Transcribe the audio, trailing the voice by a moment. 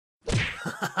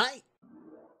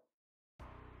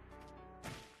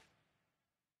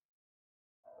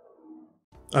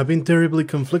I've been terribly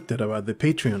conflicted about the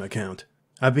Patreon account.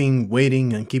 I've been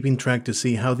waiting and keeping track to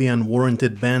see how the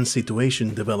unwarranted ban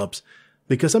situation develops,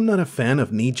 because I'm not a fan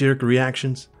of knee-jerk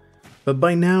reactions. But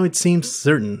by now it seems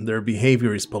certain their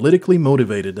behavior is politically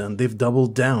motivated and they've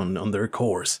doubled down on their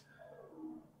course.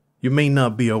 You may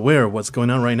not be aware of what's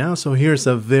going on right now, so here's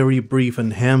a very brief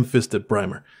and ham-fisted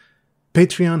primer.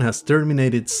 Patreon has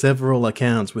terminated several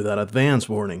accounts without advance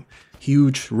warning.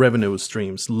 Huge revenue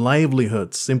streams,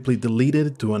 livelihoods simply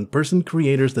deleted to one-person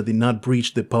creators that did not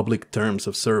breach the public terms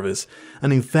of service,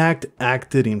 and in fact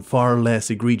acted in far less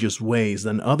egregious ways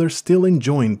than others still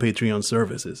enjoying Patreon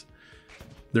services.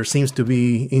 There seems to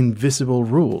be invisible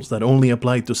rules that only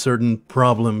apply to certain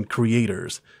problem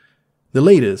creators. The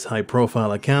latest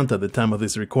high-profile account at the time of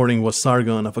this recording was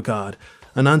Sargon of Akkad,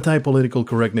 an anti-political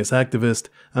correctness activist,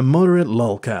 a moderate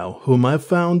lolcow whom I've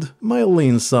found mildly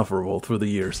insufferable through the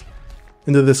years.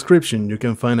 In the description you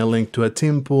can find a link to a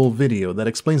Tim Pool video that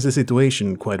explains the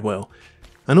situation quite well,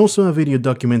 and also a video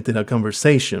documenting a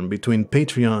conversation between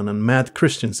Patreon and Matt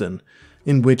Christensen,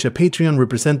 in which a Patreon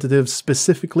representative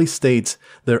specifically states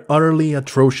their utterly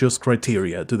atrocious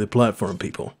criteria to the platform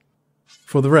people.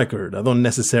 For the record, I don't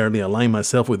necessarily align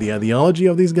myself with the ideology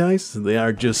of these guys, they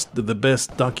are just the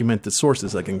best documented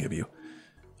sources I can give you.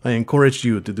 I encourage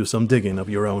you to do some digging of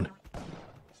your own.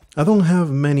 I don't have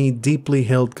many deeply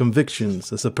held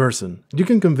convictions as a person. You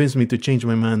can convince me to change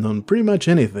my mind on pretty much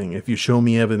anything if you show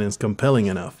me evidence compelling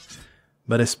enough.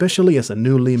 But especially as a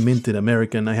newly minted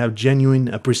American, I have genuine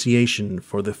appreciation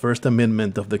for the First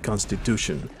Amendment of the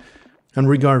Constitution, and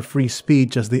regard free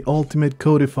speech as the ultimate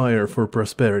codifier for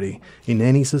prosperity in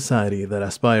any society that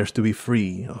aspires to be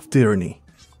free of tyranny.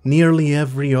 Nearly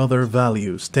every other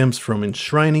value stems from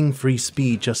enshrining free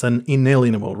speech as an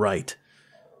inalienable right.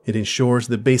 It ensures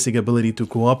the basic ability to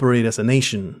cooperate as a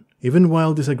nation, even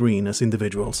while disagreeing as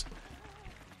individuals.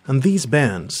 And these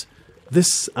bans,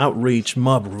 this outrage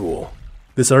mob rule,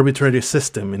 this arbitrary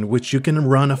system in which you can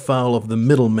run afoul of the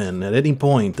middlemen at any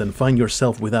point and find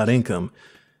yourself without income,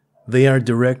 they are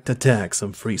direct attacks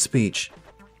on free speech.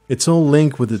 It's all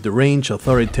linked with the deranged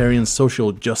authoritarian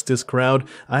social justice crowd.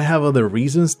 I have other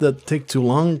reasons that take too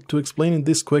long to explain in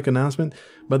this quick announcement,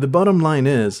 but the bottom line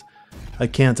is, I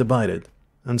can't abide it,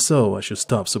 and so I should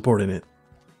stop supporting it.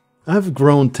 I've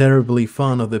grown terribly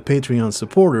fond of the Patreon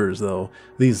supporters though,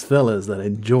 these fellas that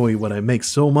enjoy what I make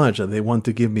so much that they want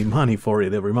to give me money for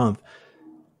it every month.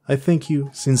 I thank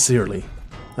you sincerely,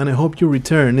 and I hope you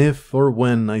return if or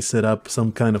when I set up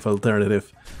some kind of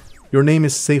alternative. Your name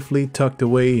is safely tucked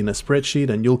away in a spreadsheet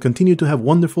and you'll continue to have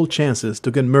wonderful chances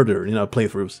to get murdered in our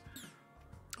playthroughs.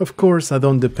 Of course, I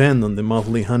don't depend on the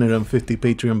monthly 150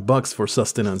 Patreon bucks for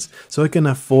sustenance, so I can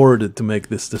afford to make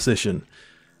this decision.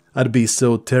 I'd be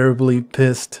so terribly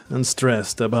pissed and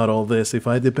stressed about all this if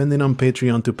I depended on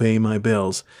Patreon to pay my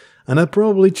bills, and I'd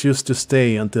probably choose to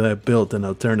stay until I built an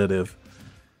alternative.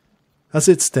 As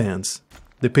it stands,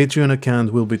 the Patreon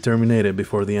account will be terminated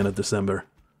before the end of December.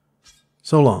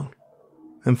 So long,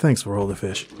 and thanks for all the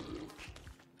fish.